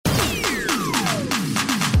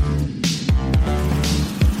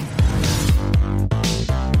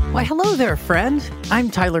Why, hello there, friend.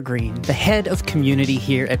 I'm Tyler Green, the head of community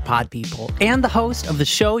here at Pod People, and the host of the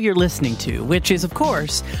show you're listening to, which is, of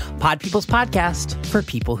course, Pod People's podcast for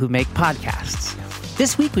people who make podcasts.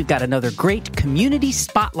 This week, we've got another great community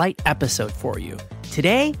spotlight episode for you.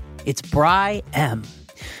 Today, it's Bry M.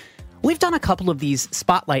 We've done a couple of these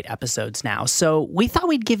spotlight episodes now, so we thought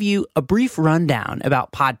we'd give you a brief rundown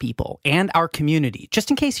about Pod People and our community,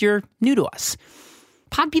 just in case you're new to us.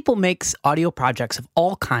 Pod People makes audio projects of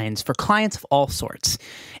all kinds for clients of all sorts.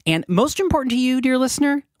 And most important to you, dear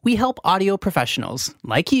listener, we help audio professionals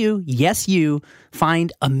like you, yes you,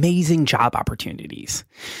 find amazing job opportunities.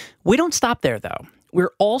 We don't stop there, though.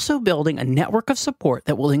 We're also building a network of support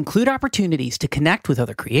that will include opportunities to connect with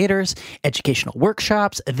other creators, educational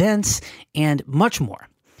workshops, events, and much more.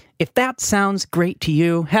 If that sounds great to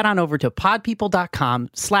you, head on over to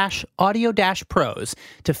podpeople.com/audio-pros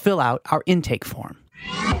to fill out our intake form.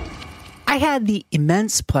 I had the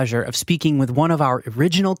immense pleasure of speaking with one of our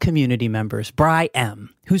original community members, Bry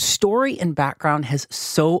M., whose story and background has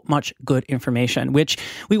so much good information, which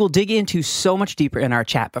we will dig into so much deeper in our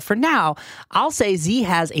chat. But for now, I'll say Z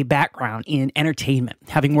has a background in entertainment,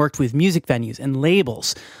 having worked with music venues and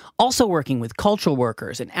labels, also working with cultural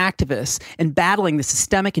workers and activists, and battling the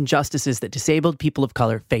systemic injustices that disabled people of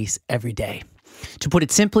color face every day. To put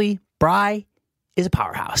it simply, Bry is a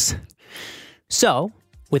powerhouse. So,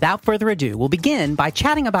 without further ado, we'll begin by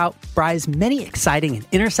chatting about Bry's many exciting and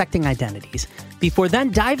intersecting identities, before then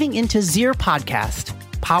diving into Zir podcast,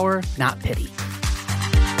 Power Not Pity.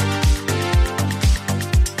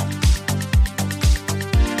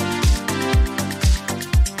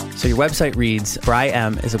 So your website reads, Bry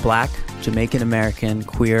M is a Black, Jamaican-American,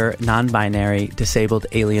 queer, non-binary, disabled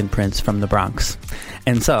alien prince from the Bronx.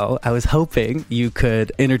 And so I was hoping you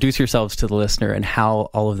could introduce yourselves to the listener and how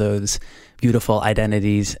all of those beautiful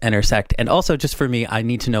identities intersect. And also, just for me, I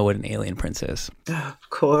need to know what an alien prince is. Of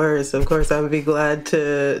course. I would be glad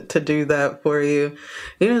to do that for you.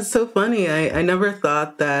 You know, it's so funny. I never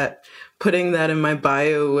thought that putting that in my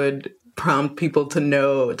bio would prompt people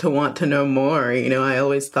to want to know more. You know, I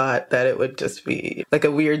always thought that it would just be like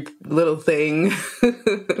a weird little thing.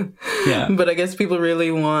 Yeah. But I guess people really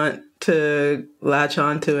want to latch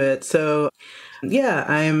onto it. So yeah,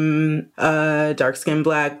 I'm a dark-skinned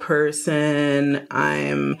Black person.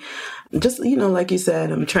 I'm just, like you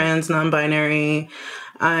said, I'm trans, non-binary.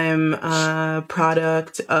 I'm a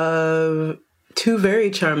product of two very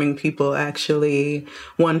charming people, actually.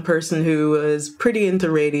 One person who was pretty into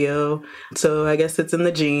radio, so I guess it's in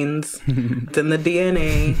the genes. It's in the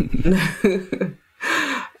DNA.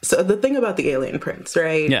 So the thing about the alien prince,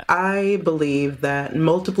 right? Yeah. I believe that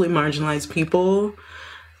multiply marginalized people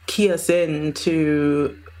key us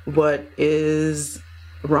into what is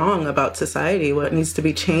wrong about society, what needs to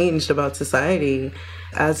be changed about society.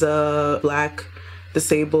 As a Black,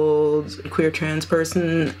 disabled, queer, trans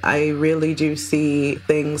person, I really do see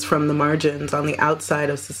things from the margins on the outside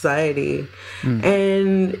of society.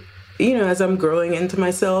 And, as I'm growing into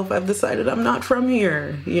myself, I've decided I'm not from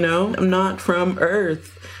here, I'm not from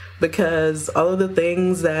Earth. Because all of the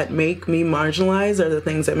things that make me marginalized are the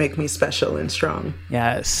things that make me special and strong.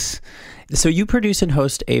 Yes. So you produce and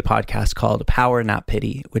host a podcast called Power Not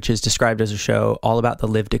Pity, which is described as a show all about the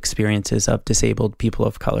lived experiences of disabled people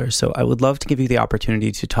of color. So I would love to give you the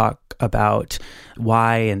opportunity to talk about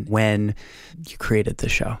why and when you created the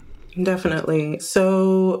show. Definitely.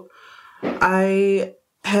 So I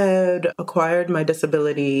had acquired my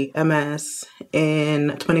disability, MS,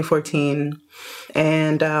 in 2014.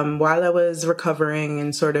 And while I was recovering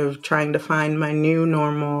and sort of trying to find my new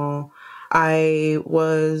normal, I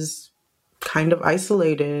was kind of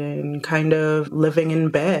isolated and kind of living in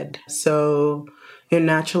bed. So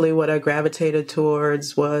naturally what I gravitated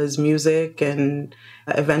towards was music and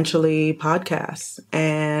eventually podcasts.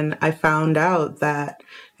 And I found out that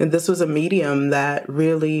this was a medium that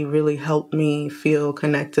really, really helped me feel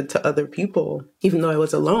connected to other people, even though I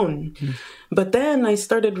was alone. But then I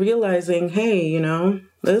started realizing, hey,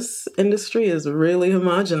 this industry is really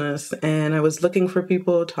homogenous. And I was looking for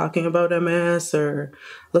people talking about MS or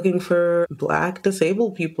looking for Black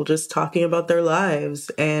disabled people just talking about their lives.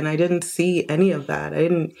 And I didn't see any of that. I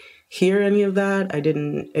didn't hear any of that. I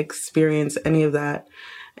didn't experience any of that.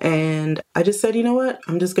 And I just said, you know what?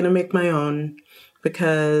 I'm just going to make my own,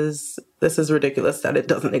 because this is ridiculous that it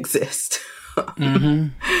doesn't exist.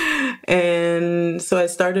 And so I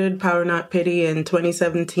started Power Not Pity in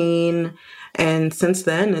 2017. And since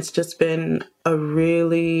then, it's just been a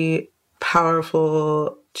really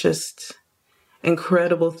powerful, just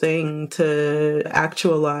incredible thing to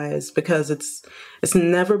actualize, because it's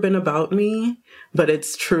never been about me, but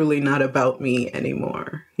it's truly not about me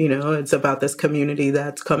anymore. You know, it's about this community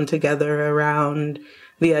that's come together around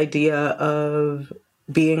the idea of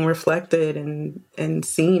being reflected and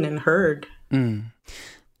seen and heard.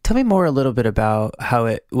 Tell me more a little bit about how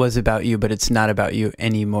it was about you, but it's not about you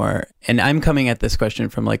anymore. And I'm coming at this question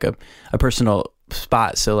from like a personal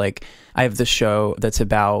spot. So like I have this show that's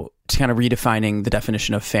about kind of redefining the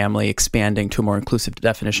definition of family, expanding to a more inclusive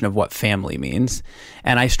definition of what family means.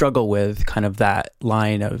 And I struggle with kind of that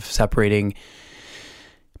line of separating,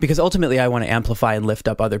 because ultimately I want to amplify and lift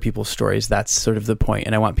up other people's stories. That's sort of the point.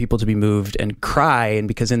 And I want people to be moved and cry. And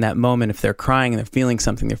because in that moment, if they're crying and they're feeling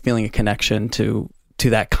something, they're feeling a connection to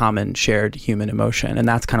that common shared human emotion. And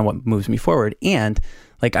that's kind of what moves me forward. And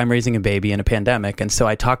like I'm raising a baby in a pandemic. And so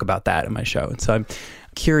I talk about that in my show. And so I'm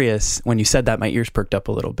curious, when you said that, my ears perked up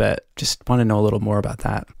a little bit. Just want to know a little more about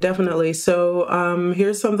that. Definitely. So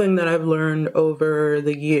here's something that I've learned over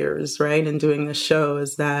the years, right, in doing this show,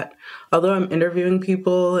 is that although I'm interviewing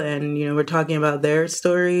people and, you know, we're talking about their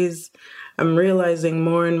stories, I'm realizing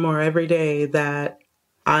more and more every day that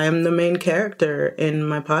I am the main character in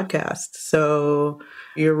my podcast. So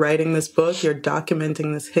you're writing this book, you're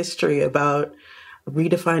documenting this history about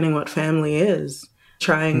redefining what family is,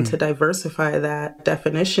 trying to diversify that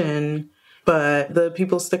definition. But the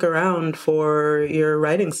people stick around for your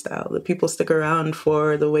writing style. The people stick around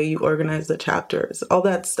for the way you organize the chapters, all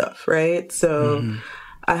that stuff, right? So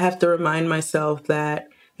I have to remind myself that,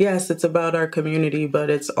 yes, it's about our community, but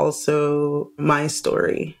it's also my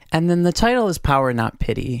story. And then the title is Power, Not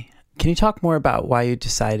Pity. Can you talk more about why you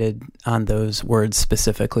decided on those words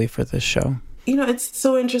specifically for this show? You know, it's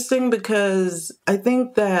so interesting because I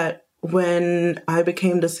think that when I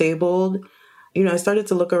became disabled, you know, I started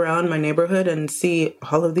to look around my neighborhood and see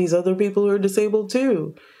all of these other people who are disabled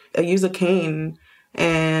too. I use a cane.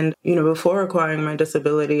 And, you know, before acquiring my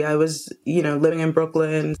disability, I was, you know, living in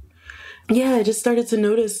Brooklyn. Yeah, I just started to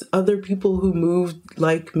notice other people who moved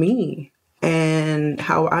like me and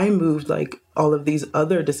how I moved like all of these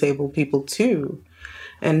other disabled people too.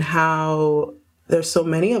 And how there's so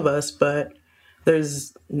many of us, but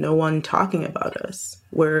there's no one talking about us.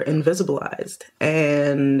 We're invisibilized.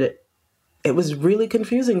 And it was really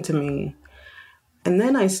confusing to me. And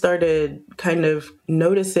then I started kind of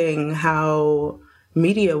noticing how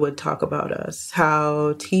media would talk about us,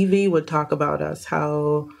 how TV would talk about us,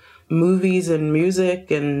 how movies and music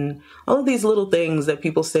and all of these little things that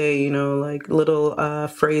people say, you know, like little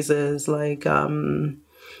phrases like,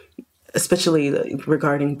 especially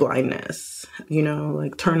regarding blindness, you know,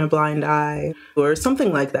 like turn a blind eye or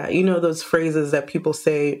something like that. You know, those phrases that people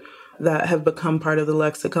say that have become part of the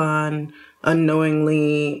lexicon,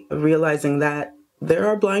 unknowingly realizing that there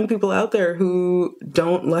are blind people out there who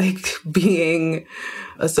don't like being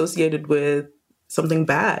associated with something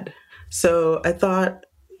bad. So I thought,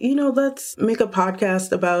 you know, let's make a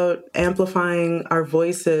podcast about amplifying our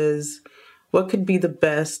voices. What could be the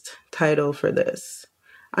best title for this?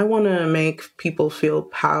 I want to make people feel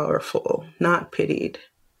powerful, not pitied.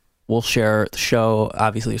 We'll share the show,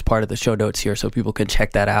 obviously, as part of the show notes here, so people can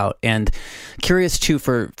check that out. And curious, too,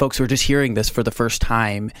 for folks who are just hearing this for the first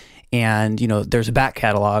time, and, you know, there's a back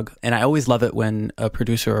catalog. And I always love it when a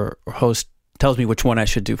producer or host tells me which one I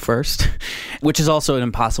should do first, which is also an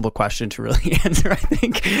impossible question to really answer, I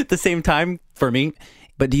think, at the same time for me.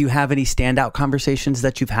 But do you have any standout conversations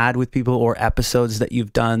that you've had with people or episodes that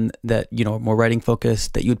you've done that, you know, more writing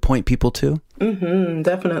focused that you'd point people to?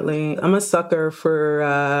 Definitely. I'm a sucker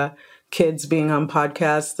for kids being on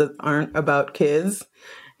podcasts that aren't about kids.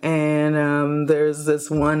 And there's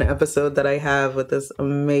this one episode that I have with this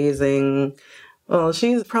amazing, well,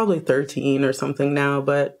 she's probably 13 or something now,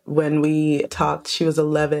 but when we talked, she was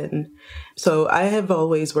 11. So I have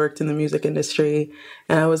always worked in the music industry,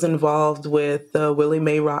 and I was involved with the Willie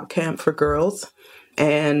Mae Rock Camp for girls.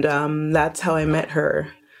 And that's how I met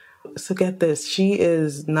her. So get this, she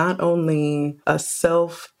is not only a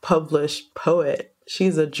self-published poet,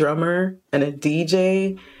 she's a drummer and a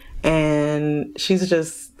DJ, and she's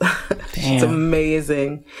just, she's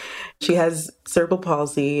amazing. She has cerebral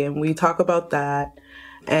palsy, and we talk about that.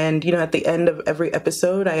 And, you know, at the end of every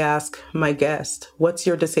episode, I ask my guest, what's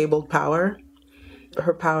your disabled power?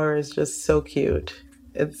 Her power is just so cute.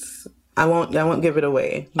 I won't give it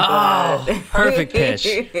away. Oh, perfect pitch.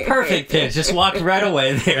 Perfect pitch. Just walked right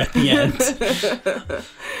away there at the end.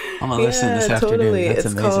 I'm going to listen this afternoon. Totally. That's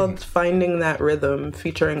it's amazing. Called Finding That Rhythm,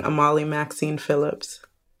 featuring Amali Maxine Phillips.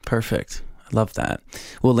 Perfect. I love that.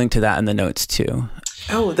 We'll link to that in the notes too.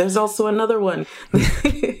 Oh, there's also another one.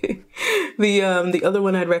 The other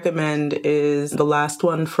one I'd recommend is the last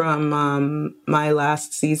one from my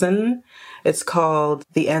last season. It's called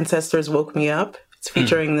The Ancestors Woke Me Up. It's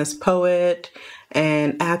featuring this poet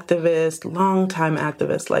and activist, longtime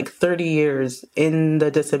activist, like 30 years in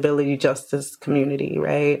the disability justice community,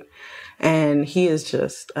 right? And he is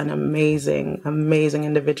just an amazing, amazing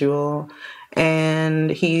individual. And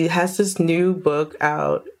he has this new book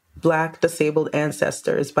out, Black Disabled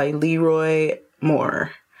Ancestors by Leroy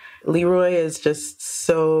Moore. Leroy is just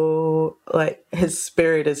so, like, his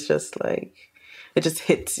spirit is just like, it just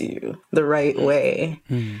hits you the right way.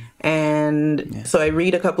 And so I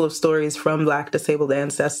read a couple of stories from Black Disabled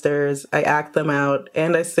Ancestors. I act them out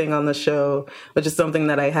and I sing on the show, which is something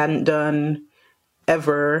that I hadn't done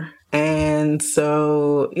ever. And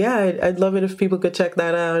so, yeah, I'd love it if people could check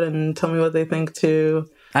that out and tell me what they think too.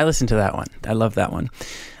 I listened to that one. I love that one.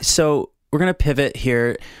 So we're going to pivot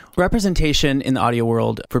here. Representation in the audio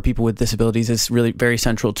world for people with disabilities is really very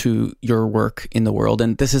central to your work in the world.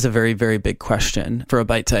 And this is a very, very big question for a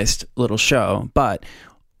bite-sized little show. But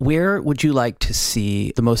where would you like to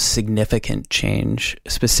see the most significant change,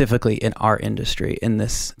 specifically in our industry, in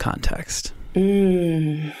this context?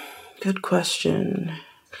 Good question.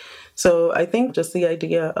 So I think just the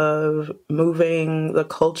idea of moving the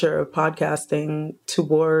culture of podcasting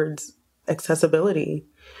towards accessibility,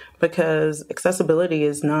 because accessibility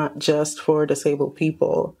is not just for disabled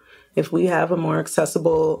people. If we have a more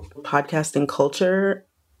accessible podcasting culture,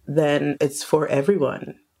 then it's for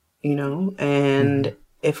everyone, you know? And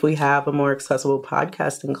if we have a more accessible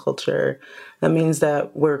podcasting culture, that means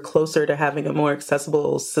that we're closer to having a more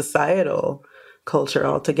accessible societal culture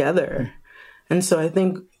altogether. And so I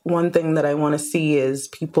think one thing that I want to see is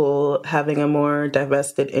people having a more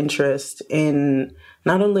divested interest in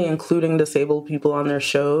not only including disabled people on their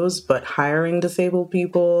shows, but hiring disabled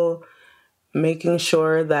people, making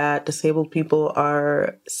sure that disabled people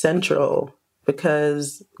are central,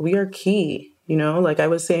 because we are key. You know, like I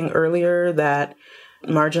was saying earlier, that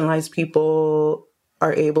marginalized people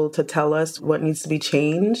are able to tell us what needs to be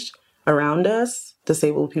changed around us.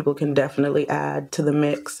 Disabled people can definitely add to the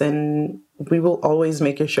mix, and we will always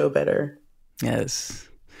make your show better. Yes.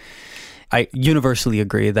 I universally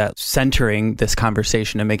agree that centering this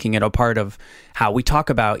conversation and making it a part of how we talk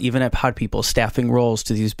about, even at Pod People, staffing roles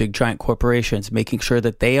to these big giant corporations, making sure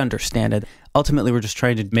that they understand it. Ultimately, we're just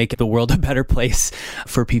trying to make the world a better place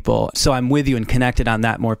for people. So I'm with you and connected on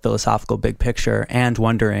that more philosophical big picture, and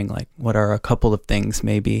wondering, like, what are a couple of things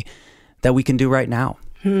maybe that we can do right now?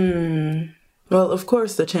 Well, of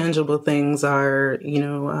course, the tangible things are,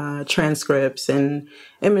 transcripts and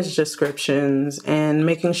image descriptions and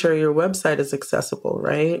making sure your website is accessible,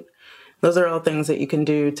 right? Those are all things that you can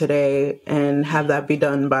do today and have that be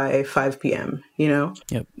done by 5 p.m., you know?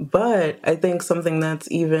 Yep. But I think something that's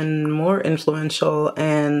even more influential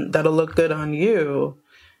and that'll look good on you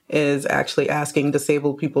is actually asking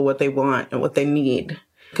disabled people what they want and what they need.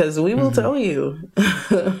 Because we will tell you,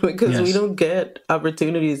 because we don't get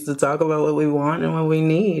opportunities to talk about what we want and what we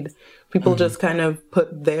need. People just kind of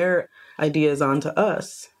put their ideas onto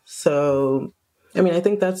us. So, I mean, I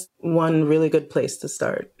think that's one really good place to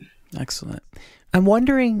start. Excellent. I'm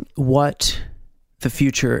wondering what the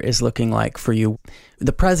future is looking like for you,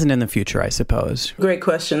 the present and the future, I suppose. Great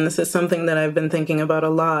question. This is something that I've been thinking about a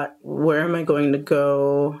lot. Where am I going to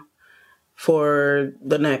go for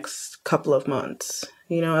the next couple of months?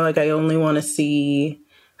 You know, like I only want to see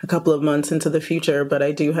a couple of months into the future, but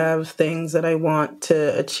I do have things that I want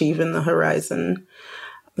to achieve in the horizon.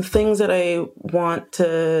 The things that I want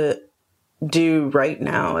to do right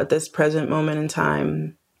now at this present moment in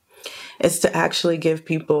time is to actually give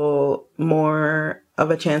people more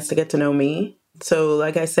of a chance to get to know me. So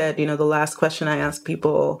like I said, the last question I ask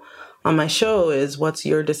people on my show is, what's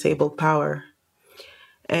your disabled power?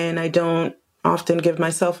 And I don't often give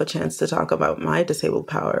myself a chance to talk about my disabled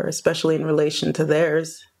power, especially in relation to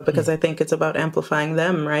theirs, because I think it's about amplifying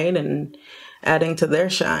them, right? And adding to their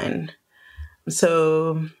shine.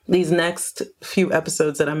 So these next few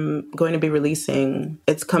episodes that I'm going to be releasing,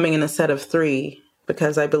 it's coming in a set of 3,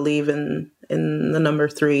 because I believe in the number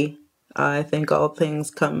 3. I think all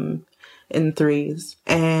things come in 3s.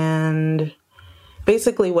 And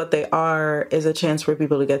basically what they are is a chance for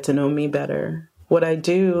people to get to know me better. What I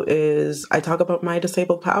do is I talk about my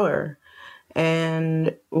disabled power.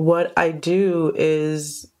 And what I do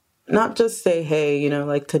is not just say, hey,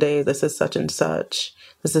 like today, this is such and such.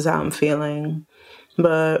 This is how I'm feeling.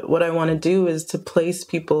 But what I want to do is to place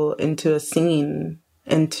people into a scene,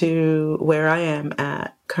 into where I am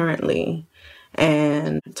at currently,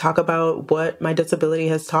 and talk about what my disability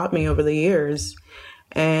has taught me over the years.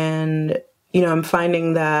 And, I'm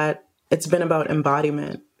finding that it's been about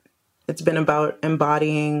embodiment. It's been about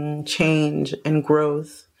embodying change and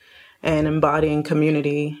growth and embodying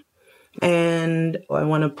community. And I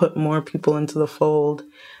want to put more people into the fold.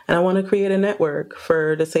 And I want to create a network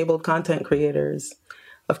for disabled content creators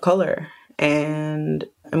of color. And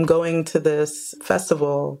I'm going to this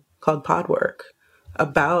festival called Podwork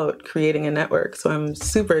about creating a network. So I'm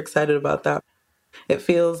super excited about that. It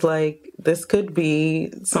feels like this could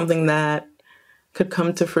be something that could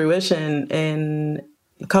come to fruition in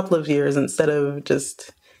a couple of years instead of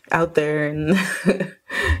just out there in,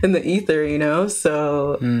 in the ether,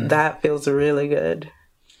 So that feels really good.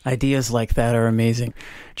 Ideas like that are amazing.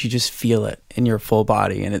 You just feel it in your full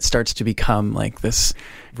body and it starts to become like this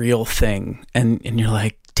real thing. And you're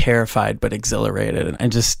like terrified but exhilarated.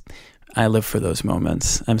 And I live for those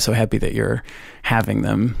moments. I'm so happy that you're having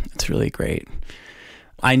them. It's really great.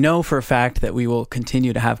 I know for a fact that we will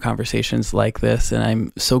continue to have conversations like this, and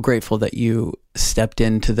I'm so grateful that you stepped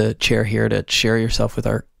into the chair here to share yourself with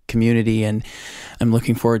our community, and I'm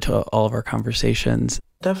looking forward to all of our conversations.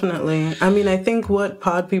 Definitely. I mean, I think what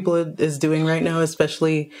Pod People is doing right now,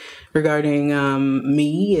 especially regarding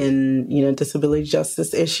me and, disability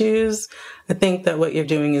justice issues, I think that what you're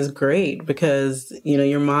doing is great because,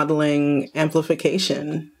 you're modeling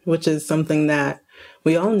amplification, which is something that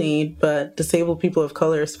we all need, but disabled people of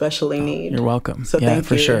color especially need. You're welcome. So thank you.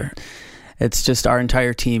 For sure. It's just our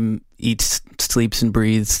entire team eats, sleeps, and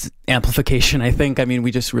breathes amplification, I think. I mean, we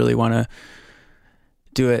just really want to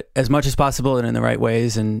do it as much as possible and in the right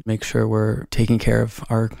ways and make sure we're taking care of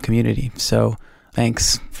our community. So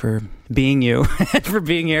thanks for being you and for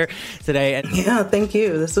being here today. Yeah, thank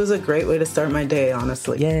you. This was a great way to start my day,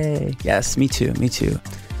 honestly. Yay. Yes, me too.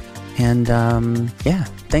 And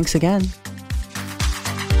thanks again.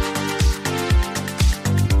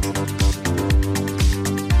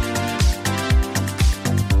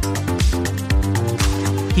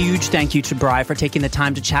 Huge thank you to Bri for taking the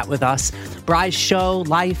time to chat with us. Bri's show,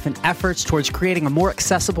 life, and efforts towards creating a more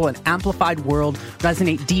accessible and amplified world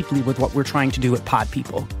resonate deeply with what we're trying to do at Pod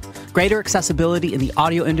People. Greater accessibility in the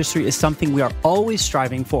audio industry is something we are always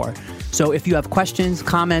striving for. So if you have questions,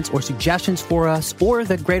 comments, or suggestions for us or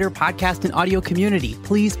the greater podcast and audio community,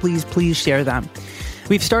 please share them.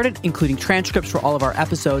 We've started including transcripts for all of our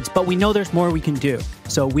episodes, but we know there's more we can do.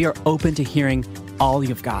 So we are open to hearing all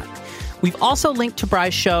you've got. We've also linked to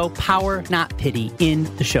Bri's show, Power Not Pity, in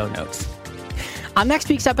the show notes. On next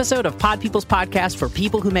week's episode of Pod People's Podcast for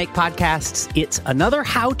people who make podcasts, it's another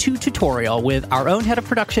how-to tutorial with our own head of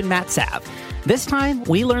production, Matt Sav. This time,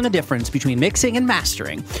 we learn the difference between mixing and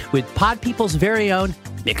mastering with Pod People's very own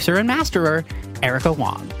mixer and masterer, Erica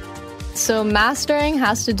Wong. So mastering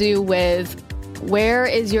has to do with where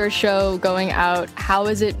is your show going out? How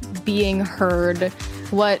is it being heard?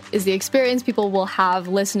 What is the experience people will have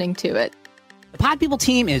listening to it? The Pod People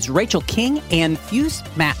team is Rachel King, Ann Fuse,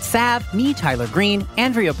 Matt Sav, me, Tyler Green,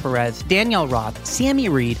 Andrea Perez, Danielle Roth, Sammy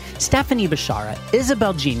Reed, Stephanie Bashara,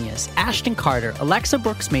 Isabel Genius, Ashton Carter, Alexa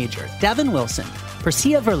Brooks Major, Devin Wilson,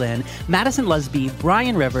 Persia Verlin, Madison Lusby,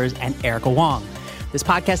 Brian Rivers, and Erica Wong. This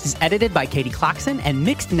podcast is edited by Katie Clarkson and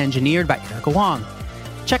mixed and engineered by Erica Wong.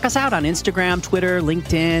 Check us out on Instagram, Twitter,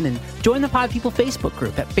 LinkedIn, and join the Pod People Facebook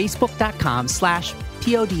group at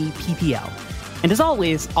facebook.com/PODPPL. And as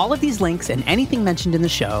always, all of these links and anything mentioned in the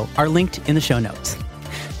show are linked in the show notes.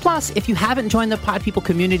 Plus, if you haven't joined the Pod People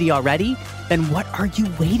community already, then what are you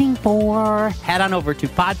waiting for? Head on over to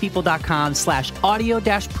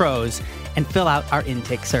podpeople.com/audio-pros and fill out our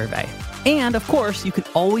intake survey. And of course, you can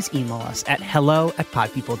always email us at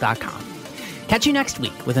hello@podpeople.com. Catch you next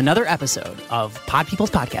week with another episode of Pod People's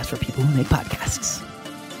Podcast for people who make podcasts.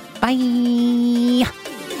 Bye.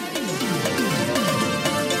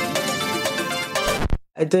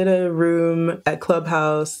 I did a room at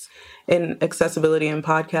Clubhouse in accessibility and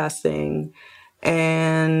podcasting,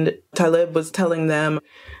 and Talib was telling them,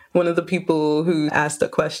 one of the people who asked a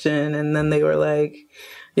question, and then they were like,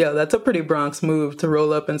 yo, that's a pretty Bronx move to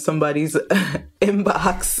roll up in somebody's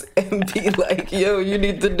inbox and be like, yo, you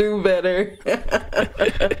need to do better.